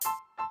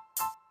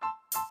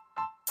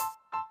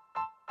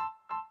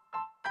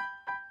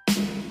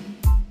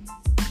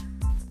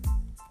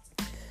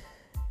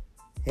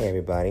Hey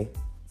everybody.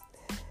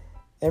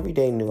 Every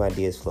day new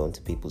ideas flow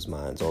into people's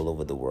minds all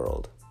over the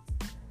world.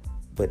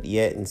 But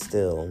yet and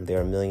still, there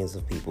are millions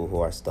of people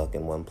who are stuck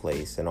in one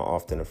place and are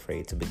often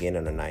afraid to begin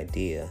on an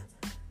idea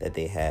that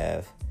they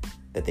have,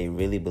 that they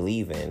really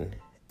believe in,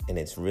 and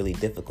it's really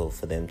difficult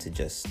for them to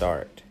just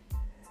start.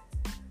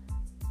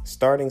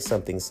 Starting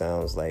something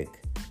sounds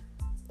like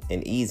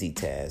an easy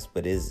task,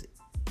 but it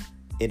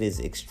is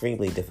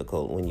extremely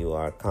difficult when you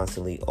are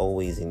constantly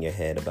always in your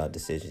head about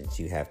decisions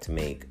you have to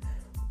make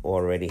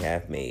or already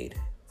have made.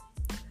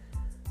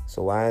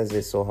 So why is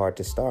it so hard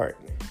to start?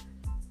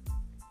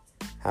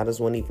 How does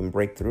one even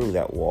break through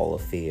that wall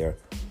of fear,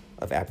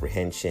 of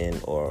apprehension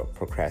or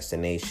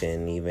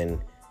procrastination, even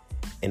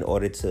in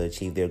order to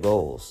achieve their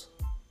goals?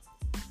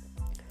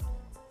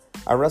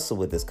 I wrestle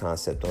with this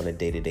concept on a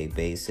day-to-day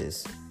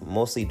basis,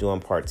 mostly due in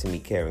part to me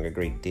caring a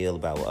great deal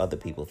about what other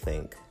people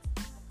think.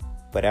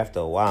 But after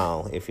a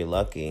while, if you're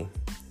lucky,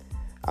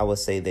 I would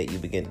say that you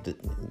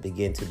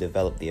begin to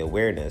develop the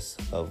awareness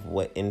of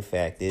what in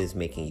fact is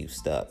making you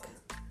stuck.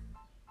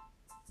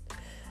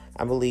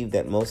 I believe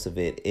that most of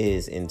it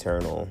is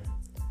internal.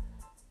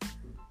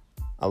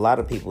 A lot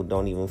of people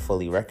don't even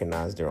fully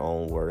recognize their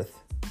own worth,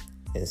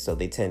 and so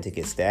they tend to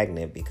get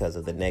stagnant because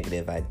of the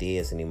negative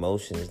ideas and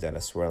emotions that are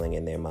swirling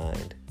in their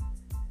mind.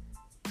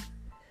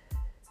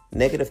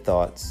 Negative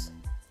thoughts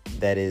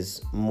that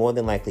is more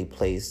than likely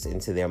placed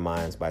into their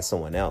minds by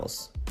someone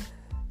else.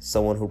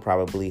 Someone who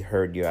probably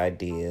heard your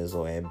ideas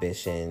or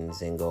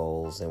ambitions and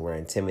goals and were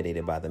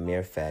intimidated by the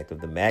mere fact of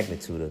the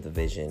magnitude of the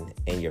vision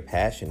and your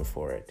passion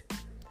for it.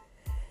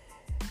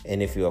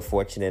 And if you are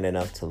fortunate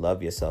enough to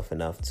love yourself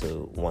enough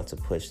to want to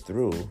push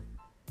through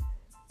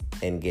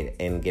and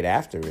get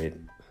after it,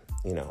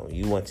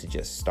 you want to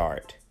just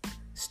start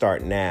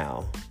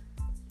now,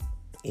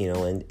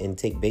 and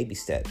take baby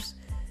steps,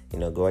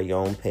 go at your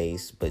own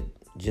pace, but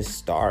just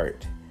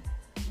start.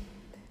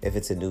 If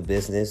it's a new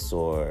business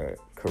or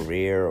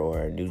career or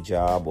a new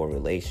job or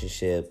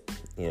relationship,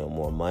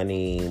 more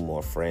money,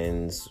 more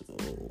friends,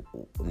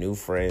 new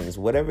friends,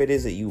 whatever it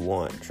is that you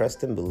want,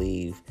 trust and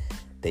believe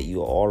that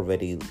you are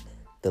already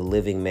the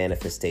living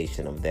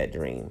manifestation of that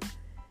dream,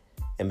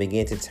 and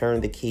begin to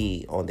turn the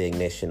key on the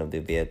ignition of the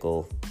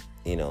vehicle,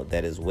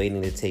 that is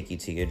waiting to take you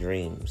to your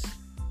dreams.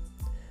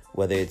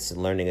 Whether it's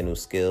learning a new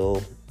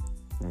skill,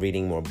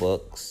 reading more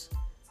books,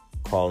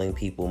 calling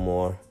people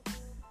more,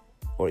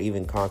 or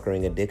even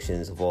conquering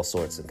addictions of all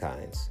sorts and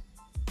kinds.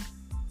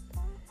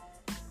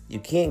 You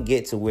can't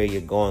get to where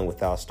you're going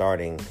without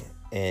starting,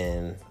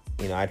 and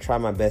I try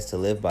my best to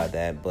live by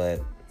that,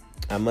 but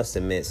I must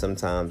admit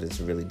sometimes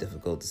it's really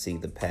difficult to see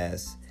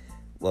past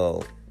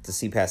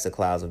the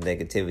clouds of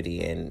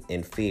negativity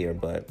and fear.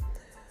 But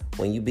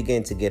when you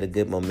begin to get a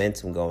good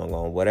momentum going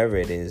on whatever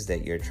it is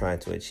that you're trying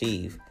to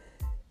achieve,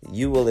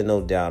 you will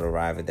no doubt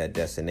arrive at that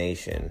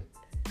destination.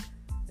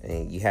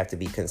 And you have to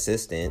be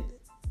consistent,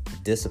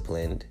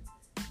 disciplined,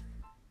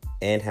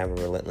 and have a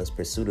relentless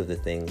pursuit of the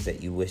things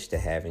that you wish to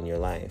have in your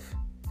life.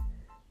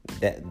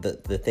 That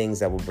the things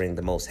that will bring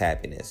the most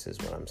happiness is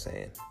what I'm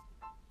saying.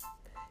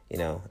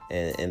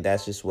 And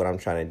that's just what I'm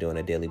trying to do on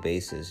a daily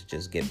basis.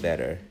 Just get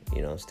better,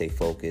 stay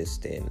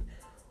focused and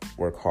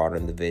work hard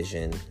on the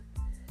vision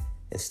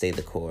and stay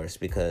the course,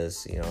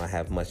 because, I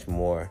have much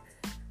more,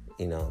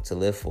 to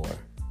live for.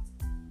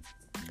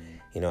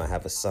 I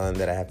have a son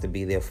that I have to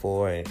be there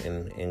for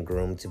and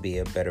groom to be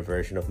a better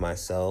version of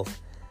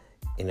myself,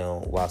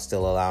 while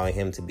still allowing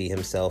him to be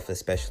himself,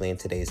 especially in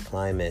today's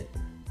climate.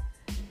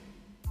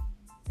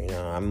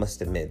 I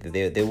must admit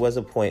that there was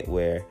a point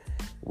where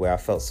I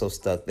felt so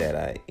stuck that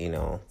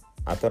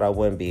I thought I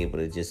wouldn't be able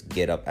to just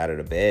get up out of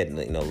the bed,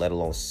 let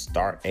alone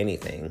start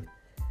anything.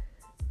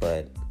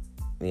 But,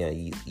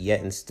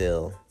 yet and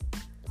still,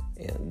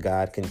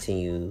 God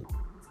continues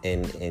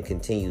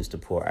to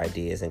pour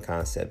ideas and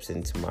concepts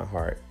into my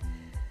heart.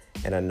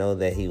 And I know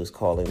that he was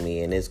calling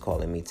me and is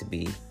calling me to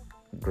be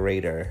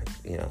greater,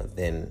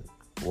 than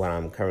what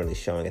I'm currently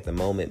showing at the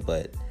moment.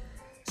 But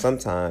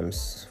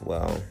sometimes,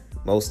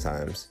 most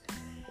times,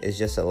 it's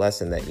just a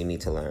lesson that you need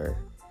to learn.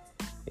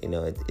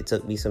 It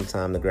took me some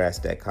time to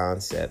grasp that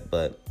concept,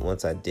 but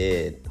once I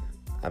did,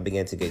 I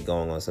began to get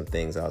going on some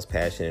things I was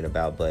passionate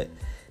about, but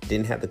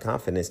didn't have the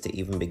confidence to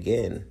even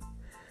begin.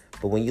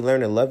 But when you learn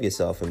to love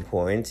yourself and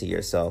pour into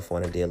yourself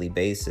on a daily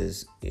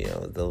basis,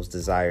 those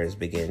desires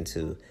begin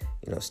to,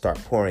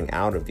 start pouring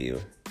out of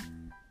you.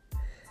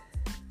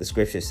 The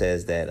scripture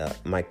says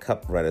that my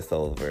cup runneth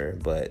over,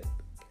 but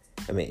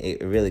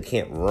it really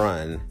can't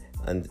run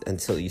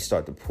until you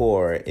start to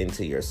pour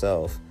into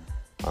yourself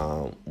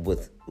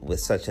with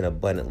such an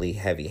abundantly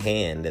heavy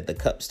hand that the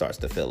cup starts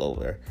to fill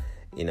over,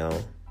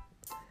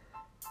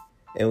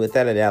 And with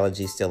that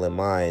analogy still in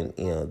mind,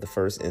 the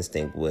first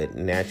instinct would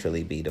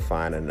naturally be to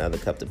find another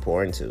cup to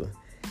pour into.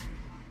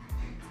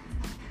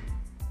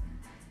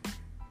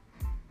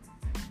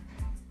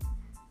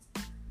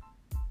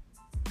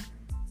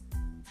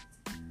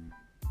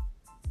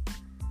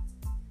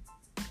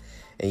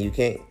 And you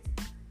can't.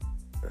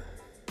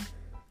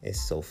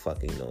 It's so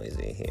fucking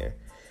noisy in here.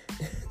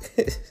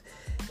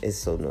 It's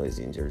so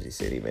noisy in Jersey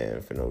City,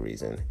 man, for no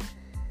reason.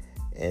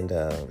 And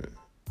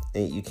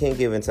you can't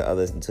give in to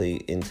others until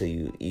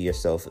you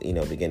yourself,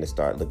 begin to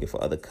start looking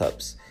for other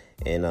cups,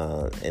 and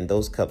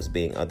those cups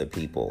being other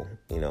people,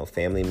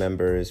 family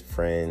members,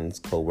 friends,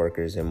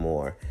 co-workers, and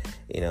more.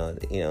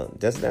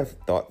 Doesn't that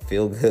thought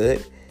feel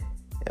good?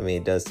 I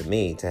mean, it does to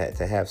me,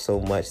 to have so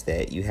much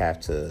that you have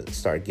to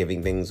start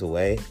giving things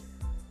away.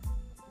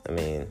 I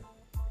mean,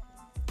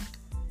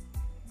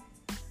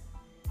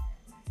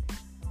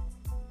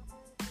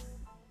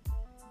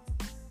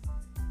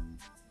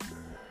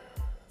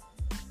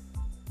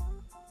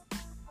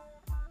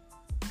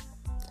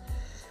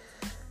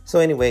 so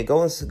anyway,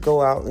 go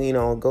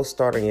out, go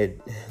start on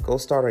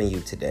you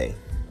today,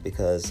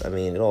 because I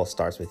mean, it all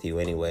starts with you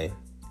anyway.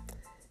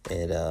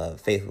 And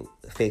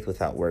faith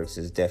without works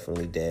is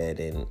definitely dead,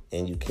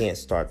 and you can't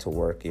start to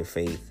work your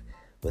faith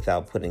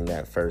without putting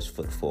that first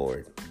foot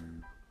forward.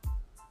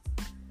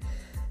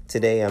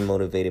 Today, I'm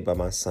motivated by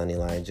my son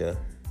Elijah.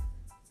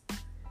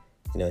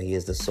 He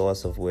is the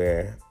source of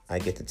where I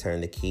get to turn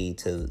the key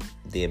to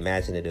the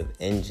imaginative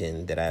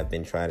engine that I've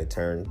been trying to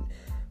turn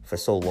for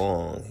so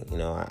long.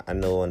 I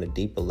know on a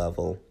deeper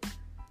level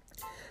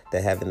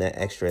that having that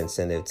extra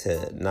incentive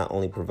to not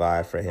only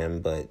provide for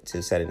him, but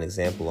to set an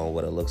example on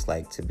what it looks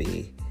like to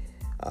be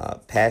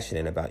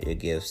passionate about your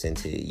gifts and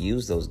to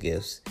use those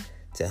gifts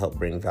to help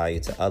bring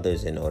value to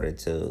others in order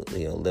to,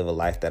 live a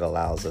life that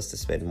allows us to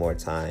spend more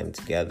time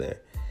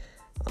together.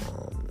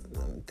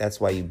 That's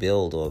why you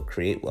build or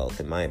create wealth,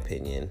 in my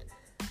opinion.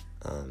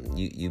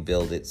 You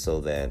build it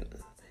so that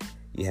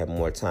you have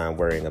more time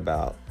worrying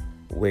about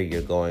where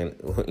you're going,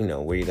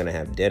 where you're going to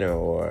have dinner,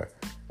 or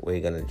where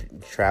you're going to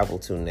travel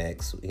to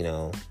next,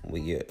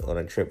 when you're on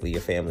a trip with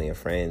your family and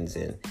friends,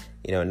 and,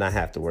 not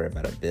have to worry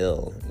about a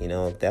bill.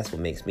 That's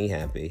what makes me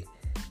happy,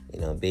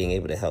 being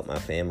able to help my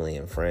family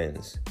and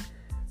friends.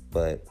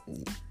 But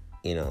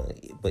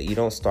you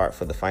don't start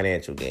for the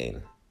financial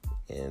gain.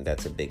 And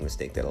that's a big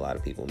mistake that a lot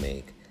of people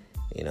make.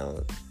 It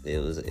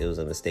was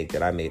a mistake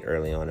that I made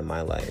early on in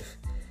my life.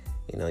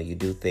 You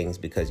do things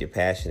because you're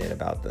passionate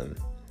about them.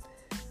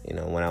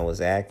 When I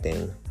was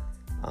acting,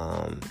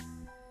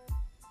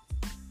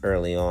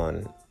 early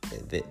on,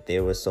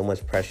 there was so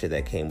much pressure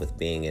that came with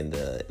being in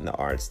the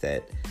arts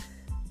that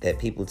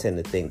people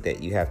tend to think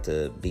that you have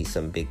to be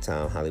some big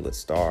time Hollywood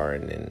star,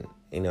 and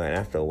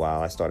after a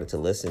while I started to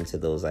listen to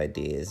those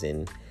ideas,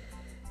 and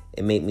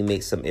it made me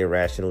make some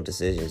irrational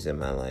decisions in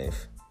my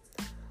life,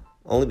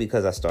 only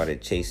because I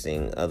started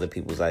chasing other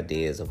people's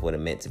ideas of what it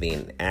meant to be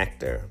an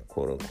actor,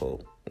 quote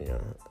unquote,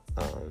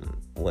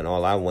 when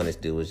all I wanted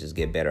to do was just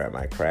get better at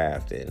my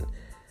craft. And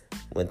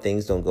when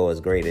things don't go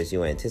as great as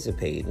you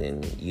anticipate,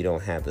 and you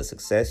don't have the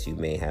success you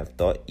may have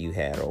thought you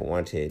had or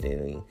wanted,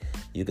 and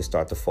you can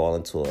start to fall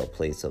into a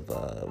place of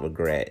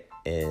regret,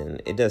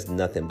 and it does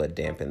nothing but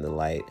dampen the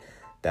light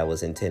that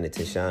was intended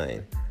to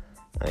shine.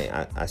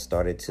 I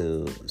started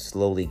to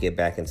slowly get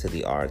back into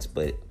the arts,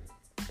 but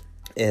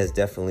it has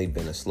definitely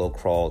been a slow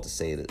crawl, to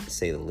say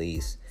the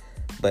least.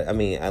 But I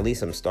mean, at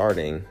least I'm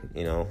starting.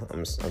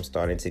 I'm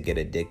starting to get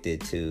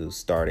addicted to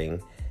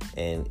starting,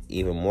 and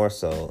even more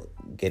so,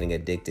 getting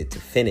addicted to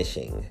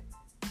finishing.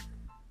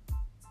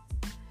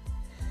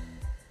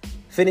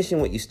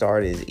 Finishing what you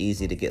start is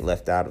easy to get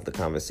left out of the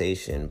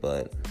conversation,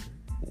 but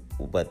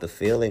the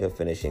feeling of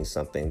finishing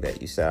something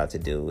that you set out to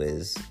do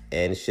is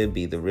and should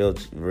be the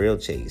real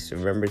chase.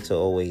 Remember to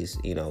always,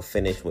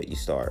 finish what you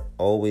start.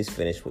 Always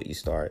finish what you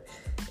start.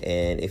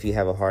 And if you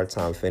have a hard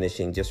time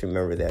finishing, just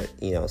remember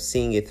that,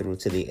 seeing it through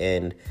to the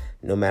end,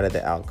 no matter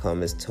the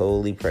outcome, is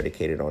totally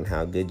predicated on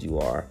how good you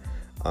are,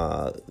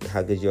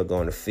 how good you're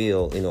going to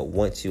feel,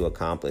 once you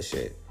accomplish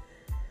it.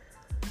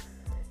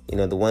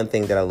 The one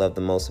thing that I love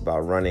the most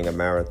about running a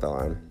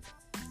marathon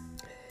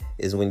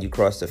is when you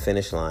cross the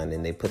finish line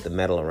and they put the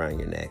medal around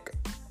your neck.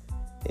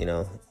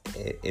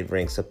 It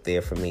ranks up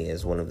there for me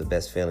as one of the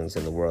best feelings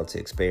in the world to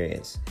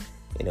experience.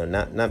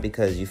 Not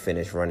because you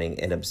finish running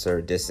an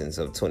absurd distance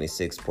of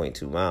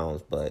 26.2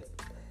 miles, but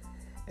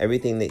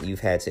everything that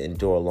you've had to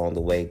endure along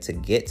the way to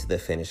get to the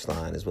finish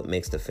line is what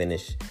makes the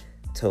finish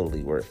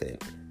totally worth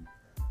it.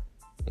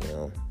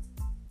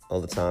 All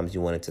the times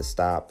you wanted to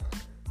stop,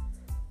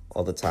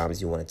 all the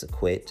times you wanted to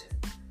quit,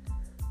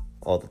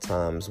 all the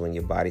times when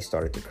your body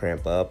started to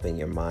cramp up and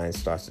your mind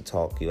starts to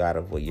talk you out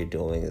of what you're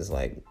doing, is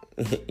like,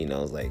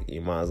 it's like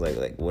your mind's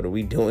like, what are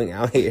we doing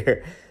out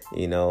here?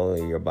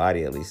 Your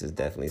body at least is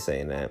definitely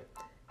saying that.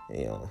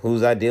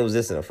 Whose idea was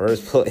this in the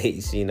first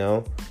place?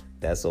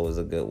 That's always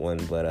a good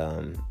one. But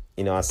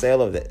I say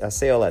all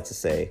that to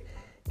say,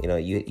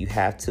 you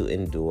have to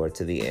endure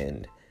to the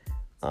end,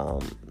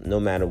 no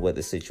matter what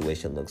the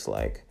situation looks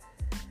like,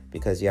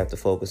 because you have to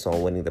focus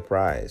on winning the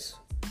prize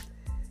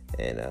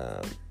and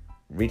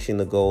reaching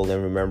the goal,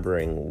 and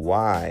remembering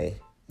why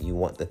you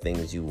want the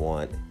things you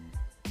want,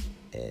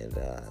 and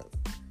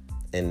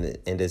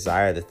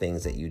desire the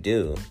things that you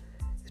do.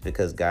 It's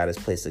because God has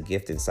placed a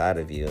gift inside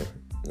of you,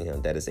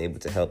 that is able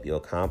to help you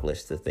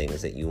accomplish the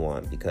things that you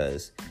want,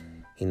 because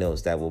He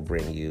knows that will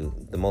bring you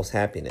the most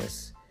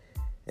happiness.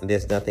 And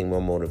there's nothing more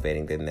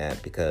motivating than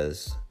that,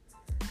 because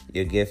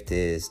Your gift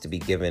is to be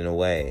given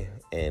away,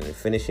 and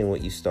finishing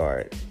what you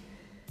start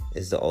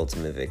is the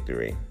ultimate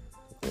victory.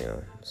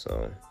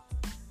 So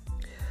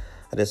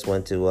I just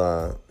want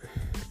to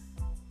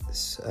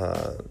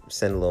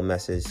send a little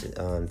message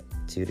to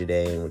you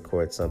today and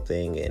record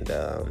something, and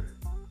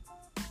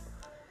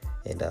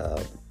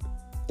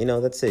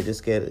that's it.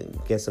 Just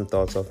get some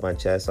thoughts off my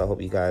chest. I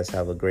hope you guys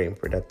have a great and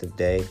productive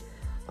day.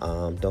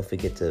 Don't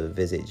forget to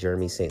visit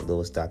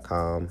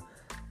jermystlouis.com,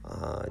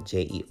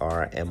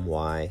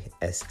 JermyStlouis.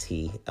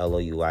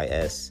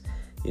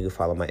 You can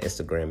follow my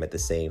Instagram at the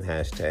same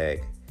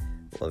hashtag.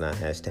 Well, not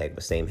hashtag,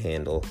 but same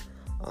handle.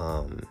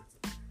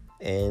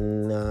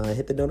 And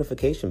hit the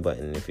notification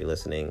button if you're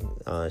listening.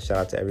 Shout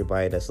out to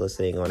everybody that's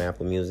listening on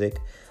Apple Music,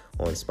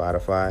 on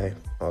Spotify,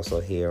 also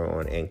here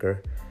on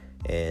Anchor,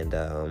 and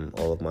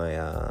all of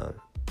my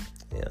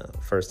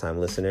first-time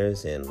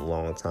listeners and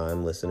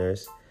long-time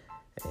listeners.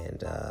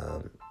 And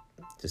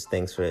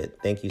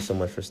thank you so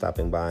much for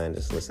stopping by and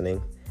just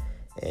listening.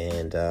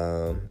 And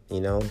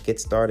get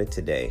started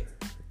today.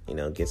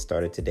 Get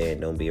started today,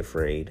 and don't be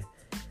afraid.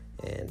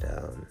 And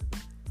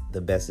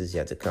the best is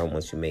yet to come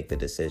once you make the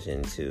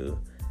decision to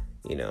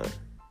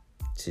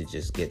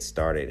just get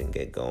started and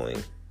get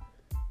going.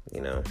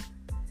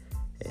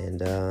 And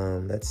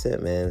that's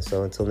it, man.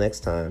 So until next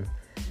time,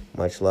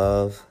 much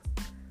love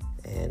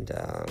and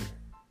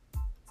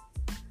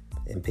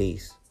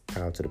peace.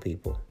 Power to the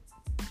people.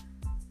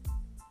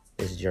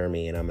 It's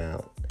Jermy, and I'm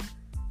out.